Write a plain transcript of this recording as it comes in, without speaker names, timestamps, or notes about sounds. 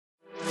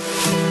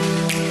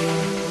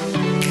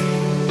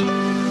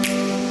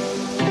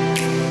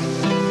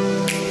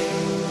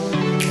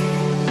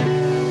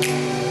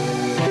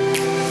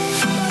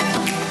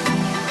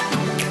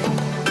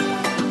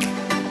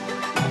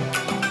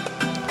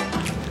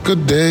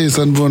Good day,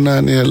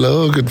 Sanbonani.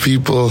 Hello, good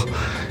people.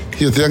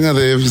 Youth Yanga,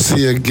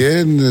 TheMc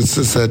again. It's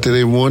a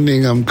Saturday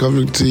morning. I'm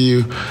coming to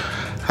you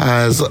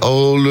as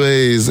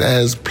always,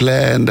 as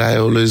planned. I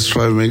always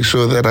try to make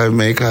sure that I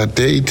make our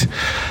date.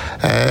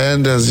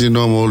 And as you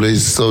know, I'm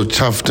always so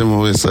chuffed. I'm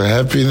always so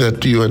happy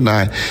that you and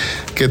I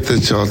get the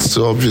chance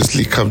to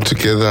obviously come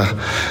together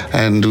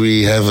and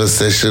we have a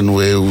session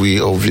where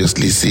we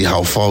obviously see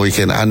how far we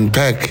can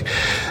unpack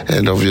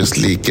and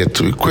obviously get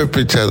to equip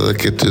each other,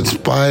 get to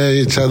inspire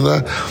each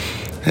other,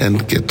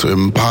 and get to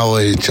empower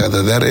each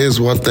other. That is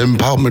what the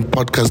Empowerment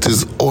Podcast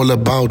is all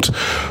about.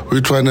 We're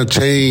trying to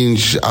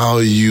change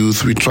our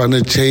youth. We're trying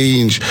to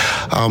change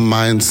our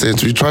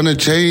mindsets. We're trying to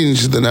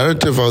change the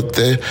narrative out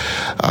there.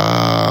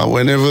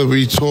 Whenever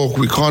we talk,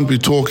 we can't be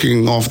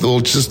talking of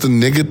just the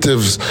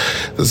negatives.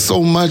 There's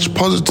so much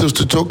positives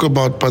to talk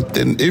about, but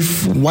then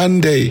if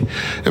one day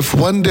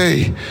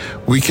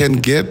we can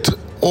get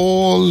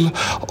all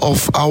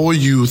of our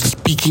youth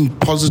speaking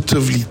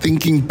positively,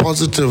 thinking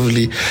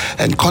positively,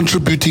 and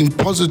contributing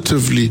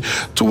positively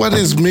to what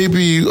is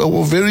maybe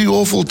a very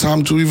awful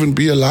time to even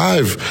be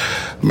alive.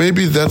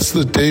 Maybe that's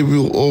the day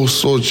we'll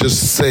also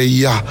just say,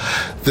 yeah,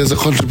 there's a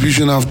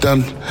contribution I've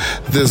done.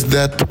 There's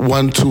that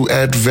one to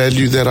add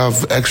value that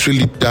I've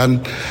actually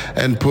done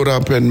and put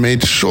up and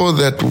made sure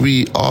that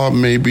we are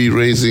maybe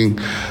raising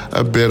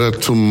a better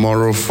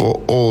tomorrow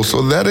for all.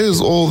 So that is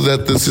all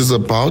that this is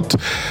about.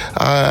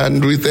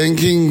 And we're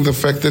thanking the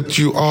fact that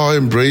you are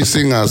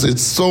embracing us.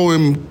 It's so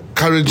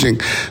encouraging.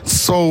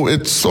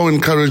 It's so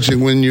encouraging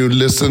when you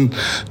listen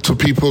to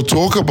people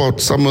talk about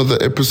some of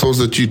the episodes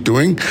that you're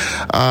doing.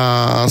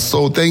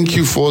 So thank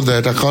you for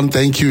that. I can't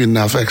thank you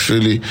enough,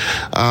 actually.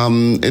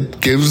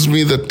 It gives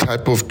me the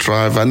type of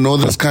drive. I know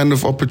this kind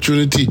of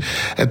opportunity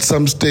at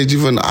some stage,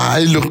 even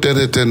I looked at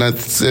it and I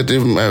said,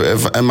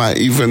 am I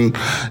even,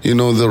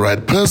 the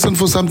right person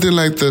for something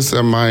like this?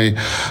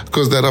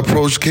 Because that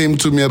approach came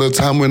to me at a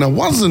time when I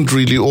wasn't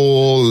really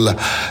all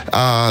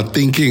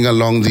thinking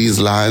along these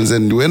lines.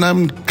 And when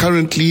I'm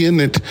currently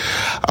in it,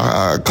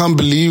 I can't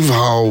believe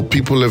how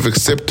people have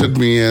accepted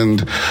me,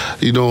 and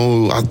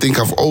I think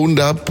I've owned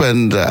up,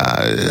 and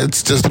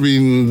it's just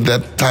been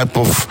that type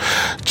of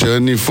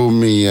journey for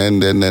me,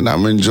 and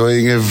I'm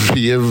enjoying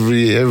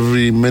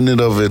every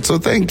minute of it. So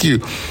thank you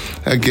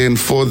again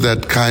for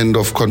that kind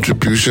of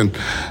contribution.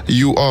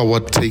 You are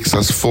what takes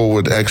us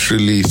forward,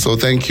 actually. So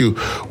thank you.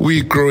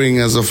 We're growing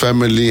as a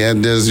family,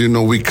 and as you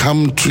know, we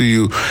come to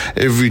you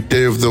every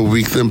day of the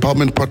week. The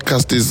Empowerment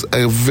Podcast is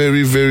a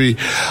very, very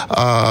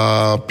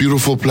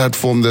beautiful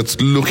platform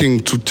that's looking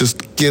to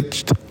just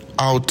get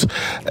out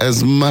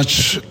as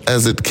much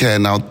as it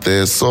can out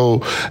there.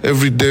 So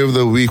every day of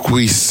the week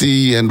we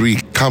see and we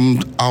come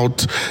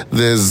out.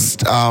 There's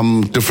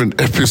different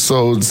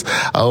episodes.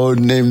 I won't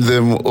name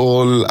them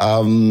all.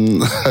 I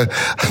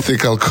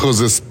think I'll cause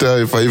a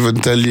stir if I even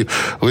tell you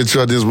which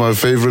one is my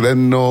favorite.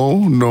 And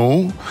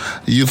no,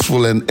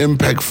 Youthful and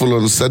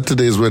Impactful on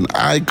Saturdays when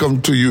I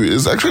come to you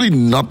is actually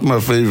not my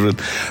favorite,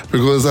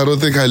 because I don't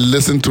think I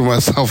listen to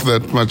myself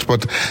that much.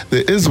 But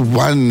there is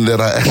one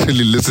that I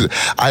actually listen.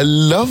 I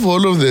love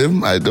all of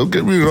them. Don't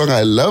get me wrong,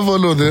 I love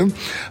all of them,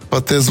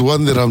 but there's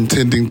one that I'm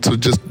tending to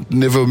just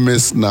never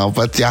miss now.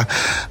 But yeah,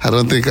 I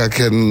don't think I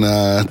can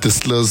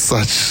disclose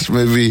such.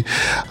 Maybe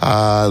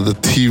the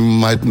team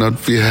might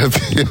not be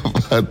happy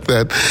about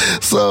that.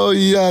 So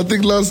yeah, I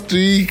think last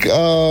week,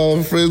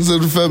 friends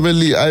and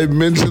family, I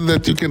mentioned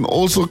that you can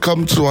also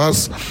come to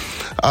us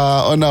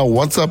on our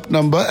WhatsApp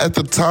number. At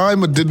the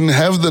time, I didn't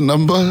have the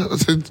number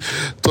to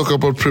talk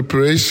about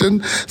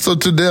preparation. So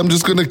today, I'm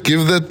just going to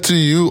give that to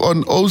you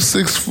on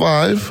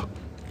 065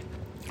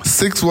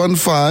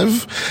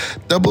 615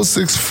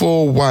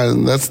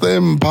 6641. That's the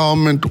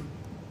Empowerment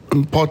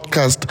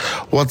Podcast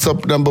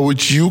WhatsApp number,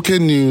 which you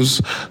can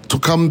use to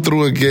come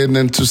through again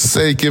and to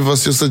say, give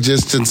us your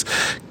suggestions,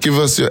 give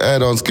us your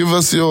add-ons, give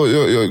us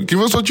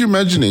give us what you're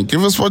imagining,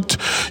 give us what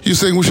you're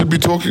saying we should be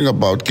talking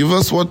about, give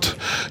us what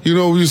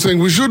you're saying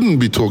we shouldn't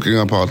be talking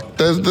about.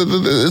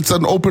 It's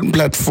an open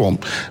platform.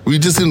 We're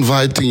just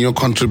inviting your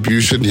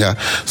contribution here.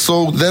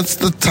 So that's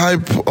the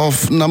type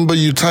of number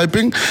you're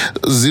typing: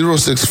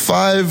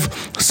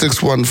 065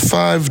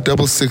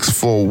 615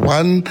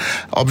 6641.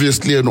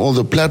 Obviously, on all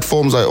the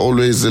platforms, I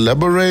always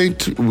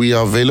elaborate. We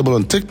are available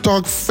on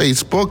TikTok,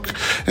 Facebook,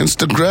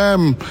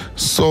 Instagram.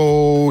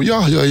 So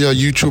yeah,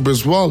 YouTube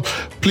as well.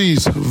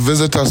 Please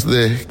visit us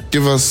there.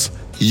 Give us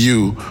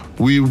you.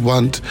 We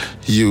want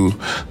you.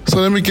 So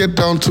let me get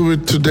down to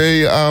it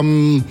today.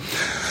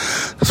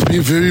 It's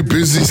been very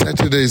busy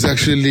Saturdays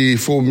actually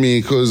for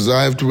me, because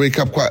I have to wake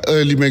up quite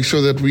early, make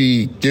sure that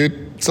we get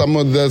some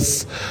of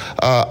this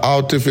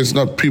out if it's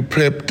not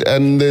pre-prepped,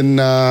 and then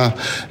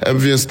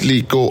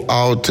obviously go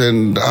out.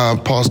 And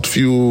past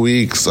few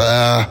weeks,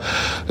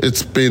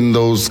 it's been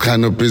those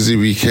kind of busy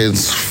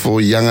weekends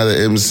for Yanga,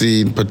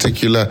 TheMc in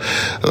particular.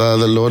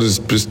 The Lord is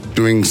just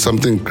doing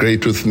something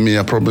great with me.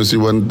 I promise you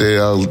one day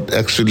I'll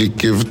actually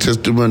give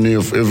testimony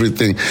of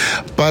everything.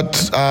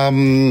 But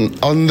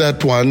on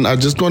that one, I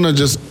just want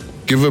to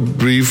give a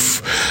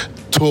brief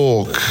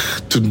talk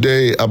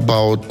today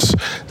about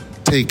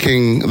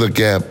taking the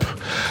gap.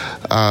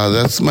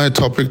 That's my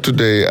topic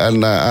today,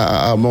 and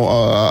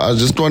I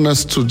just want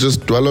us to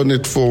just dwell on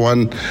it for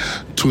 1,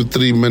 2,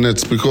 3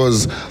 minutes,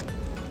 because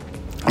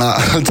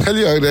I'll tell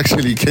you how it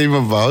actually came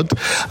about.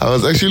 I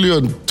was actually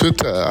on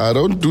Twitter. I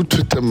don't do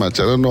Twitter much.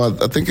 I don't know.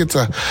 I think it's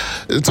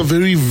a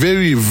very,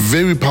 very,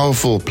 very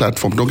powerful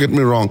platform. Don't get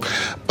me wrong,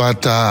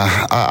 but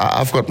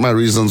I've got my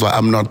reasons why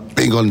I'm not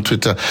big on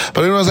Twitter.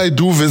 But anyways, I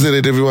do visit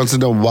it every once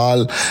in a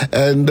while,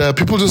 and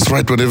people just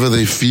write whatever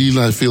they feel.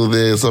 I feel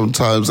there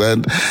sometimes,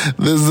 and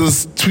there's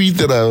this tweet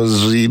that I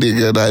was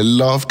reading, and I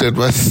laughed at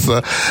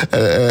myself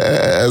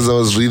as I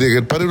was reading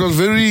it. But it was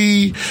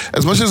very,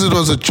 as much as it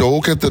was a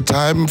joke at the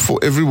time for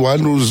everyone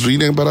who's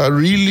reading, but I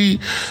really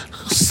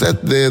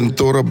sat there and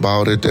thought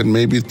about it, and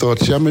maybe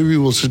thought, maybe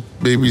we should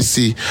maybe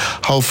see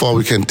how far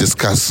we can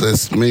discuss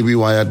this. Maybe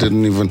why I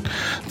didn't even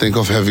think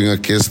of having a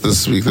guest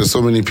this week. There's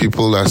so many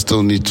people I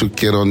still need to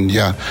get on.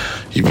 You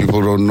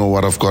people don't know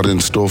what I've got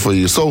in store for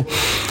you. So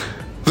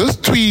this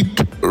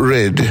tweet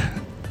read,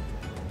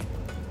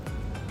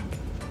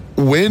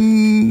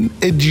 when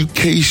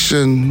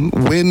education,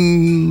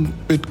 when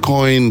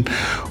Bitcoin,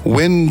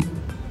 when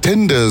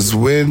tenders,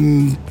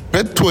 when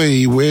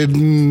Betway,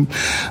 when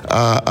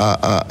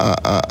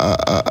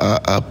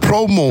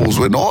promos,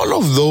 when all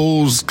of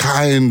those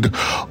kind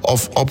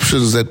of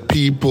options that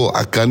people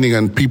are gunning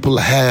and people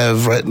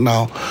have right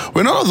now,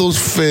 when all of those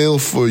fail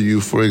for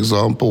you, for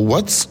example,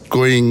 what's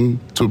going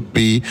to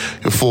be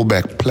your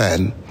fallback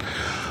plan?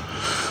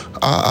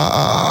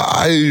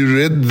 I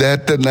read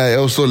that and I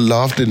also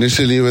laughed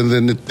initially, and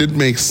then it did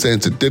make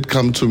sense. It did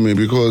come to me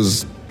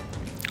because,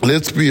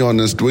 let's be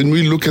honest, when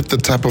we look at the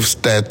type of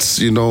stats,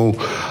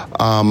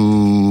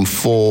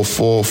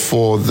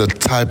 for the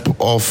type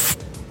of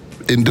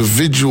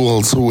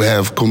individuals who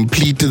have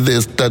completed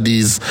their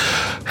studies,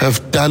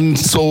 have done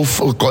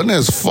gone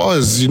as far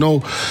as, even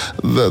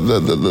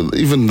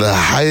the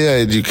higher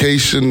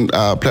education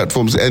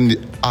platforms, and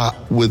are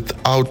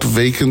without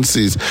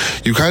vacancies,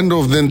 you kind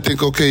of then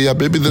think, okay,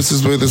 maybe this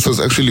is where this was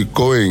actually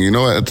going,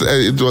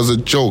 it was a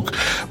joke,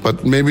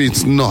 but maybe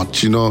it's not,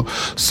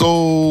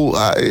 So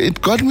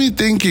it got me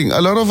thinking.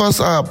 A lot of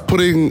us are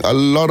putting a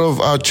lot of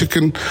our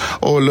chicken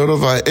or a lot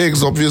of our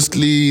eggs,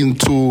 obviously,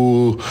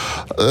 into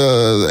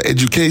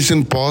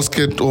education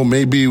basket, or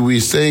maybe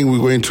we're saying we're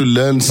going to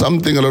learn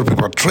something. A lot of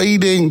people are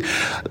trading.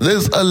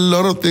 There's a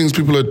lot of things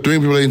people are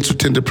doing. People are into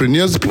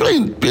entrepreneurs. People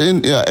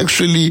are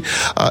actually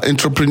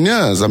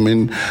entrepreneurs. I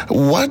mean,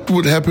 what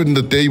would happen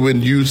the day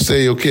when you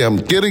say, okay, I'm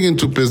getting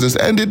into business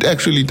and it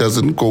actually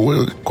doesn't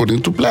go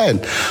according to plan?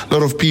 A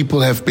lot of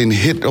people have been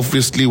hit,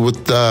 obviously,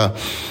 with the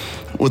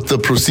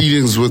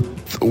proceedings, with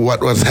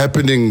what was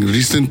happening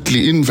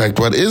recently. In fact,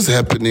 what is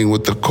happening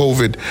with the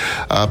COVID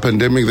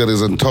pandemic that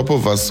is on top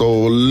of us. So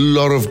a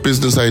lot of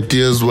business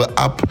ideas were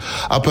up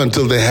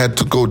until they had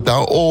to go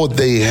down, or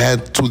they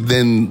had to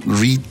then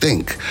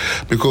rethink,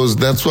 because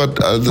that's what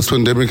this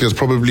pandemic has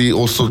probably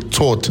also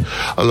taught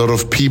a lot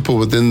of people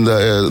within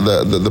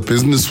the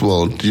business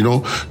world, to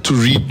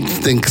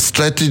rethink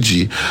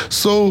strategy.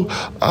 So,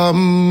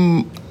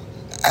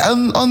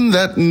 and on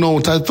that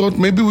note, I thought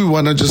maybe we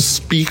want to just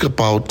speak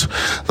about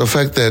the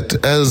fact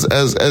that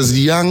as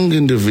young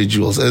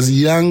individuals, as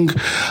young,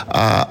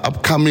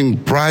 upcoming,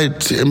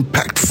 bright,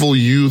 impactful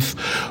youth,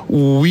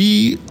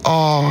 we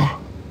are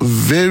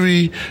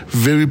very,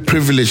 very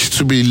privileged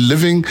to be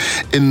living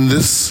in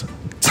this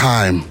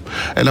time.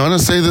 And I want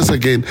to say this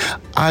again.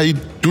 I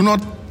do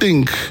not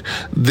think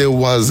there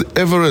was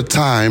ever a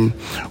time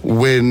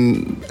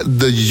when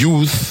the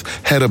youth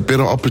had a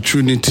better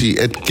opportunity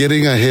at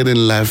getting ahead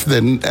in life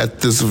than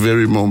at this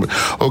very moment.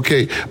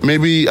 Okay,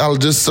 maybe I'll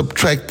just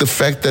subtract the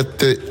fact that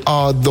there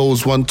are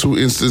those 1-2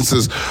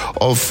 instances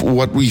of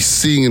what we're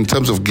seeing in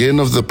terms of gain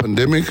of the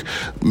pandemic.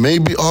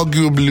 Maybe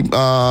arguable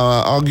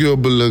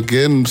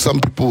again. Some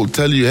people will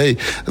tell you, hey,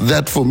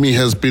 that for me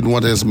has been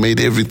what has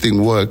made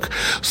everything work.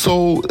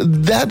 So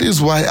that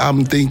is why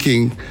I'm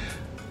thinking,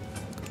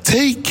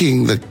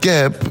 taking the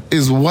gap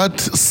is what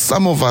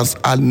some of us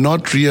are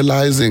not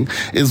realizing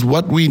is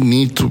what we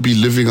need to be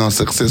living our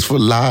successful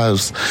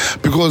lives.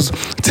 Because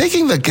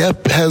taking the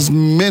gap has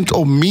meant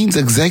or means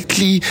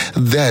exactly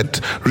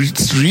that.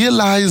 It's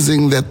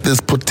realizing that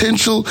there's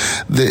potential,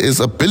 there is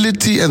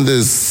ability, and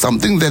there's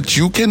something that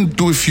you can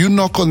do. If you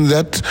knock on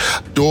that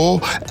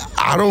door,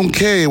 I don't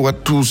care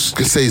what to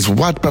say is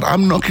what, but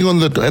I'm knocking on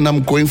the door and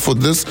I'm going for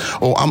this,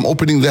 or I'm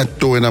opening that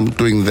door and I'm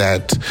doing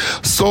that.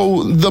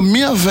 So the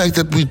mere fact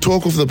that we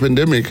talk of the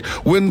pandemic,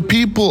 when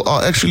people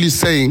are actually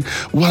saying,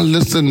 well,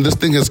 listen, this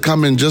thing has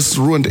come and just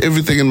ruined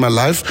everything in my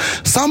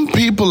life, some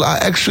people are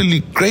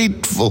actually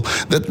grateful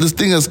that this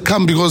thing has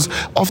come because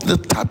of the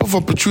type of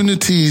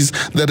opportunities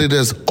that it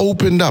has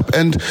opened up.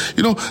 And,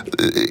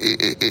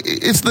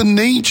 it's the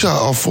nature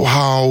of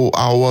how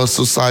our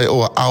society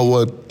or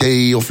our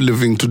day of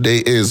living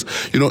today is,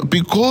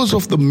 because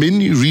of the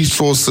many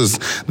resources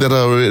that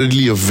are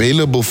really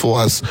available for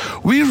us.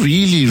 We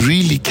really,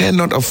 really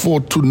cannot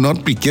afford to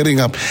not be getting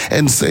up up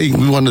and saying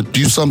we want to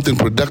do something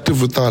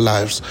productive with our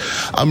lives.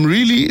 I'm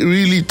really,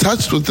 really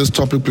touched with this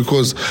topic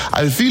because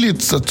I feel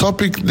it's a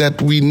topic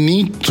that we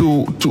need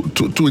to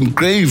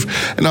engrave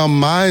in our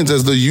minds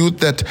as the youth,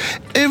 that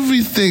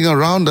everything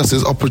around us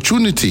is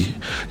opportunity.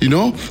 You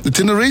know, the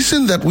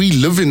generation that we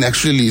live in,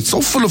 actually, it's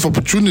so full of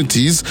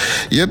opportunities,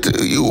 yet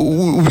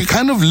we're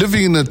kind of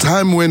living in a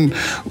time when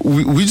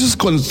we just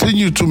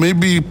continue to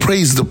maybe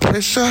praise the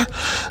pressure.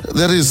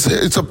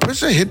 It's a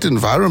pressure hit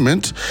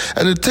environment,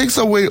 and it takes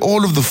away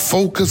all of the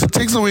focus, it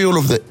takes away all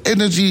of the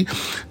energy,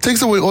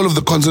 takes away all of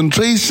the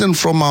concentration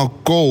from our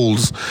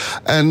goals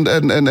and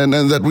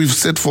that we've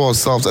set for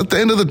ourselves. At the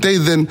end of the day,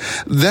 then,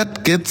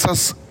 that gets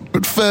us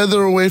but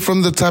further away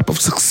from the type of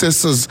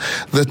successes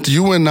that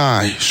you and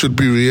I should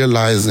be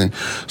realizing.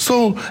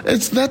 So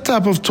it's that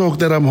type of talk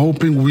that I'm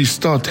hoping we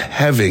start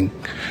having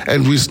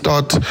and we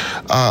start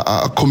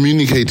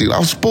communicating.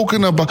 I've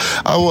spoken about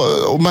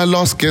my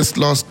last guest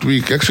last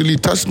week actually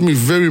touched me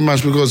very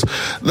much, because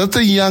that's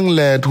a young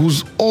lad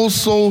who's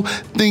also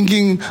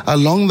thinking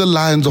along the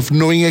lines of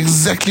knowing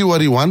exactly what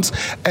he wants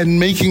and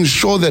making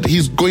sure that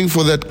he's going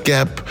for that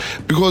gap.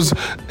 Because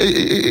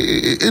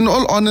in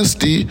all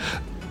honesty,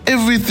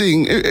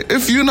 everything,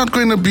 if you're not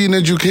going to be in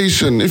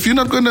education,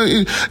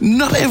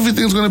 not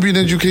everything's going to be in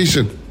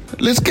education.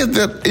 Let's get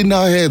that in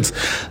our heads.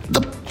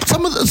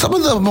 Some of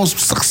the most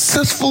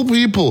successful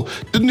people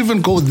didn't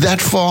even go that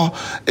far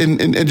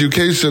in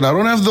education. I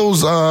don't have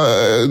those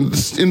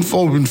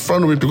info in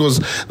front of me because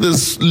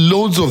there's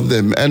loads of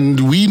them,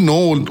 and we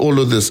know all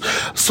of this.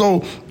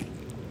 So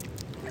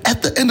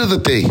at the end of the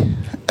day,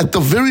 at the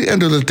very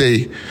end of the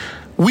day,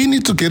 we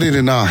need to get it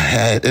in our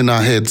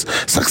heads.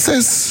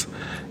 Success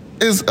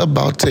is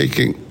about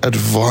taking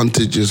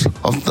advantages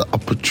of the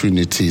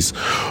opportunities.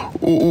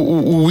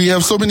 We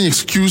have so many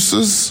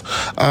excuses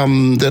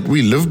that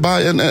we live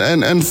by, and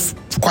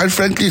quite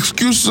frankly,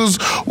 excuses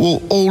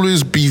will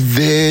always be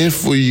there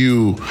for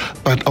you,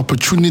 but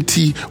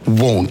opportunity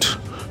won't.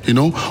 You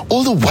know,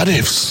 all the what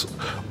ifs,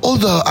 all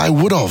the I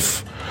would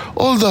have,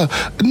 all the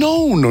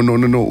no.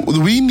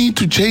 We need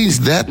to change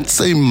that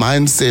same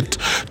mindset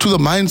to the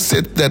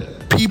mindset that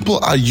people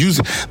are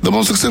using. The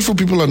most successful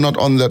people are not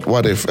on that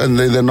what if, and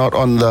they're not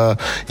on the,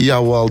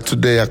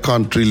 today I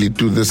can't really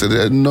do this.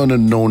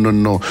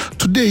 No.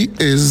 Today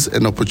is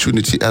an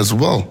opportunity as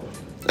well.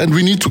 And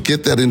we need to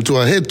get that into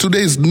our head. Today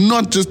is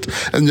not just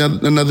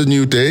another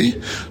new day.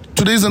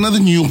 Today's another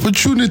new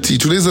opportunity.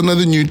 Today's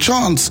another new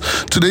chance.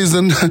 Today's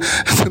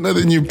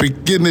another new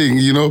beginning,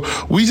 you know.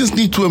 We just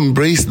need to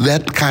embrace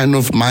that kind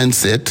of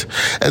mindset.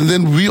 And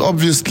then we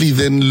obviously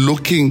then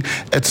looking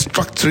at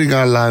structuring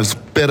our lives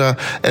better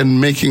and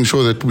making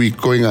sure that we're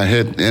going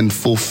ahead and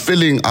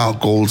fulfilling our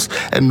goals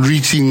and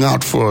reaching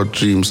out for our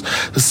dreams.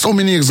 There's so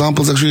many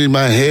examples actually in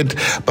my head,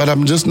 but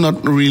I'm just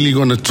not really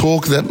going to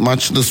talk that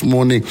much this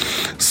morning.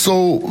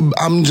 So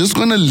I'm just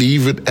going to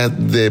leave it at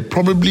there.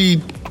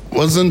 Probably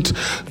wasn't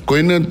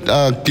going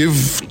to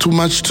give too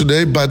much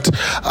today, but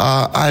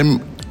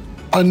I'm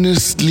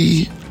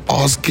honestly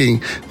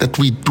asking that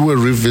we do a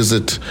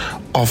revisit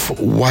of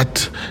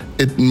what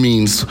it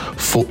means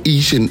for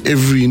each and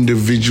every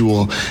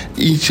individual,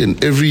 each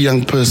and every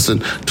young person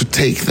to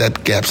take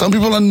that gap. Some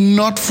people are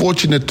not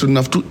fortunate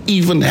enough to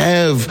even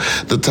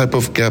have the type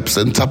of gaps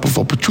and type of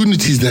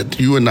opportunities that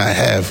you and I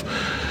have.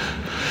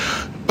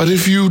 But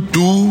if you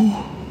do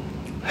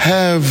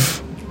have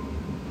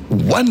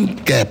one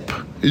gap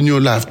in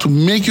your life to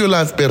make your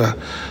life better,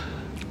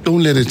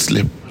 don't let it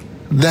slip.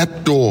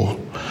 That door.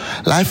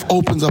 Life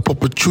opens up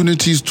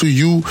opportunities to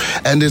you,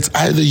 and it's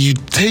either you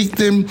take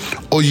them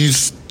or you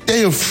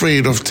stay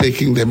afraid of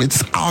taking them.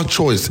 It's our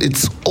choice.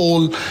 It's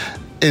all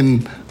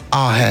in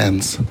our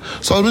hands.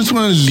 So I'm just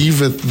going to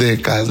leave it there,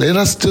 guys. Let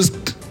us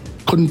just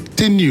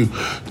continue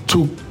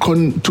to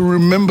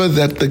remember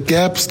that the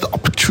gaps, the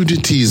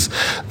opportunities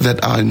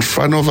that are in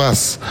front of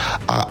us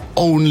are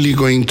only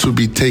going to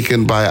be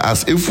taken by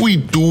us if we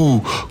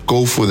do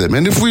go for them.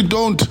 And if we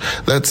don't,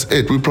 that's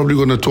it. We're probably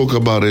going to talk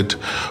about it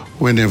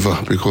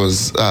whenever,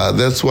 because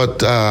that's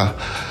what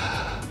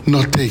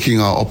not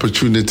taking our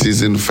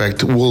opportunities, in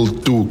fact, will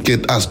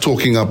get us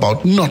talking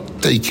about not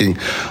taking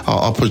our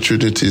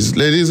opportunities.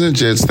 Ladies and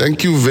gents,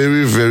 thank you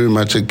very, very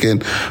much again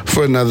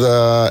for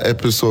another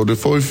episode.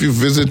 If you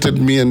visited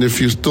me and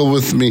if you're still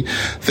with me,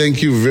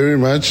 thank you very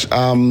much.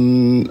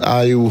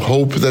 I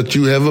hope that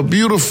you have a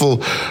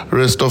beautiful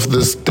rest of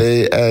this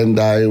day, and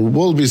I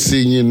will be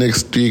seeing you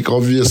next week,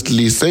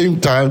 obviously,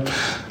 same time.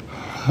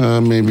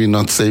 Maybe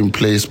not same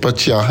place,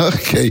 but yeah,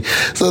 okay.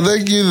 So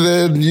thank you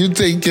then. You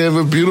take care. Have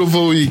a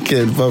beautiful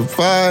weekend.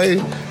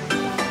 Bye-bye.